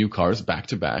all of the new cars back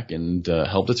to back and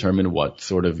help determine what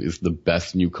sort of is the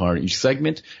best new car in each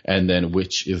segment, and then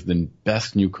which is the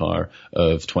best new car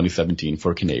of 2017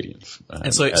 for Canadians.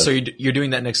 And so you're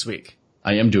doing that next week.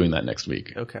 I am doing that next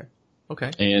week. Okay.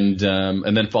 And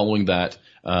then following that,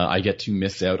 I get to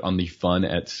miss out on the fun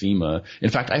at SEMA.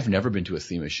 In fact, I've never been to a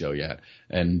SEMA show yet,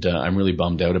 and I'm really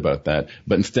bummed out about that.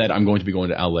 But instead, I'm going to be going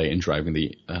to LA and driving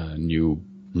the new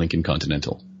Lincoln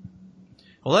Continental.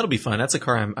 Well, that'll be fun. That's a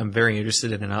car I'm very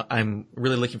interested in, and I'm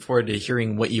really looking forward to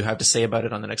hearing what you have to say about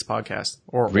it on the next podcast.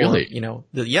 Really?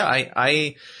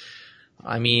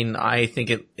 I mean, I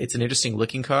think it's an interesting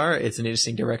looking car. It's an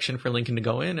interesting direction for Lincoln to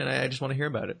go in, and I just want to hear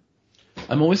about it.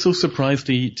 I'm always so surprised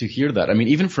to hear that. I mean,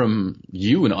 even from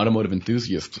you, an automotive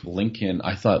enthusiast, Lincoln,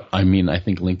 I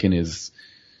think Lincoln is.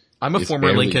 I'm a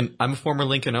former Lincoln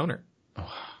owner.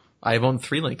 Oh. I've owned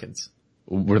 3 Lincolns.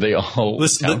 Were they all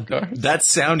town cars? That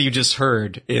sound you just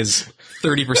heard is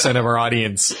 30% of our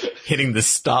audience hitting the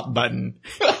stop button.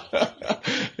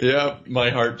 Yeah,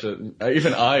 my heart.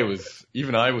 Even I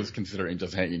was considering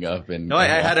just hanging up and. No, I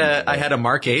had a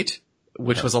Mark 8,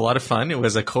 which was a lot of fun. It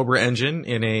was a Cobra engine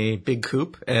in a big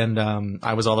coupe, and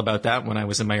I was all about that when I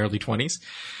was in my early 20s.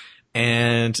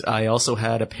 And I also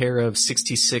had a pair of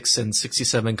 66 and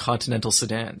 67 Continental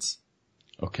sedans.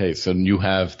 Okay, so you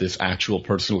have this actual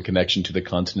personal connection to the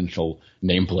Continental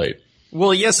nameplate.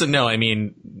 Well, yes and no. I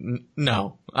mean,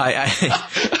 no. I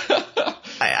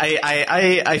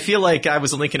feel like I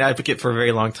was a Lincoln advocate for a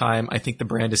very long time. I think the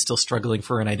brand is still struggling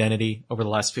for an identity over the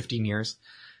last 15 years,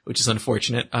 which is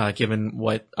unfortunate, given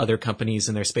what other companies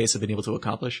in their space have been able to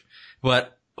accomplish.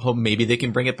 But maybe they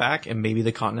can bring it back, and maybe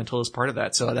the Continental is part of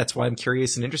that. So that's why I'm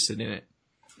curious and interested in it.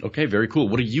 Okay, very cool.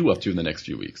 What are you up to in the next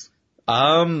few weeks?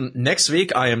 Next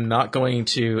week I am not going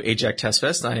to Ajax Test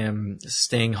Fest. I am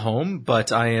staying home,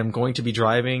 but I am going to be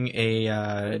driving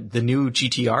the new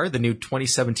GTR, the new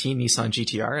 2017 Nissan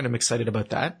GTR, and I'm excited about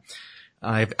that.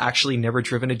 I've actually never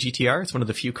driven a GTR. It's one of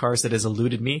the few cars that has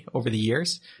eluded me over the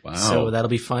years. Wow. So that'll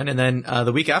be fun. And then,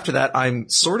 the week after that, I'm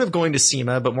sort of going to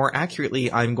SEMA, but more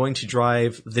accurately, I'm going to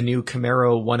drive the new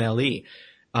Camaro 1LE,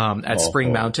 at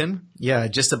Spring Mountain. Yeah,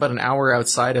 just about an hour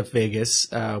outside of Vegas.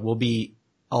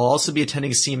 I'll also be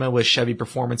attending SEMA with Chevy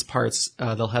Performance Parts.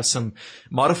 They'll have some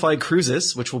modified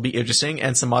Cruises, which will be interesting,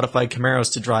 and some modified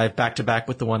Camaros to drive back to back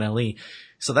with the 1LE.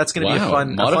 So that's going to be a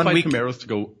fun week. Modified Camaros to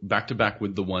go back to back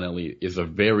with the 1LE is a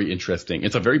very interesting.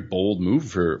 It's a very bold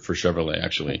move for Chevrolet,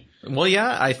 actually. Well,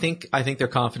 yeah, I think they're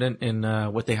confident in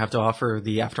what they have to offer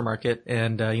the aftermarket,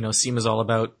 and SEMA's all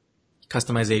about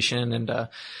customization, and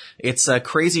it's a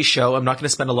crazy show. I'm not going to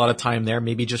spend a lot of time there,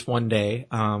 maybe just one day.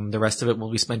 The rest of it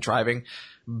will be spent driving.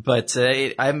 But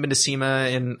I haven't been to SEMA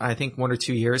in I think 1 or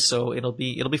 2 years, so it'll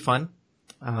be fun.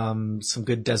 Some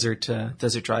good desert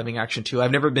driving action too.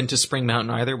 I've never been to Spring Mountain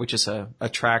either, which is a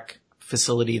track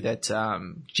facility that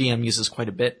GM uses quite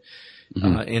a bit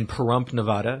in Pahrump,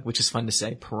 Nevada, which is fun to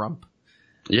say, Pahrump.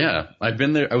 Yeah, I've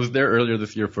been there. I was there earlier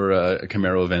this year for a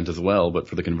Camaro event as well, but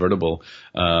for the convertible,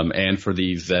 and for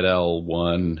the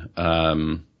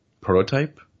ZL1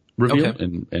 prototype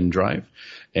review and drive.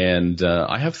 And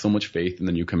I have so much faith in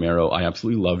the new Camaro. I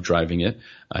absolutely love driving it.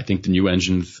 I think the new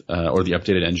engines or the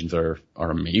updated engines are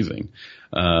amazing.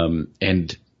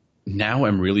 And now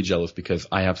I'm really jealous because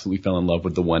I absolutely fell in love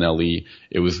with the 1LE.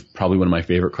 It was probably one of my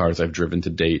favorite cars I've driven to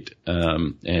date.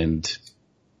 And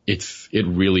it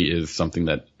really is something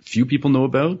that few people know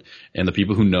about, and the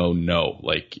people who know.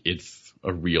 Like, it's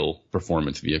a real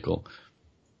performance vehicle.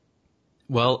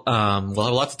 Well, we'll have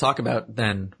a lot to talk about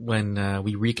then when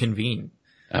we reconvene.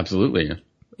 Absolutely.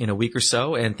 In a week or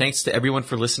so. And thanks to everyone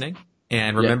for listening.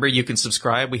 And remember, you can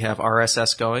subscribe. We have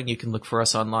RSS going. You can look for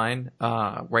us online.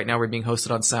 Right now we're being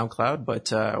hosted on SoundCloud,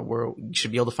 but you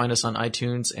should be able to find us on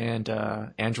iTunes and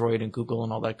Android and Google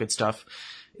and all that good stuff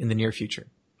in the near future.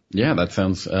 Yeah, that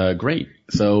sounds great.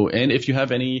 So, and if you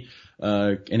have any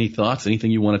thoughts,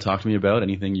 anything you want to talk to me about,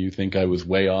 anything you think I was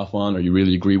way off on or you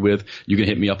really agree with, you can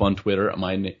hit me up on Twitter.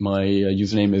 My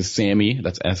username is Sami.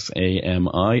 That's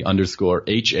SAMI_HA,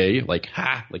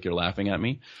 like you're laughing at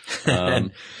me.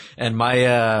 And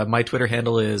my Twitter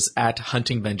handle is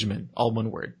 @HuntingBenjamin, all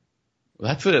one word.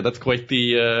 That's it. That's quite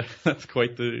the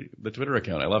Twitter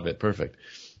account. I love it. Perfect.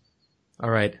 All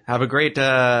right. Have a great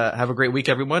week,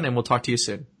 everyone, and we'll talk to you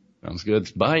soon. Sounds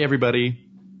good. Bye, everybody.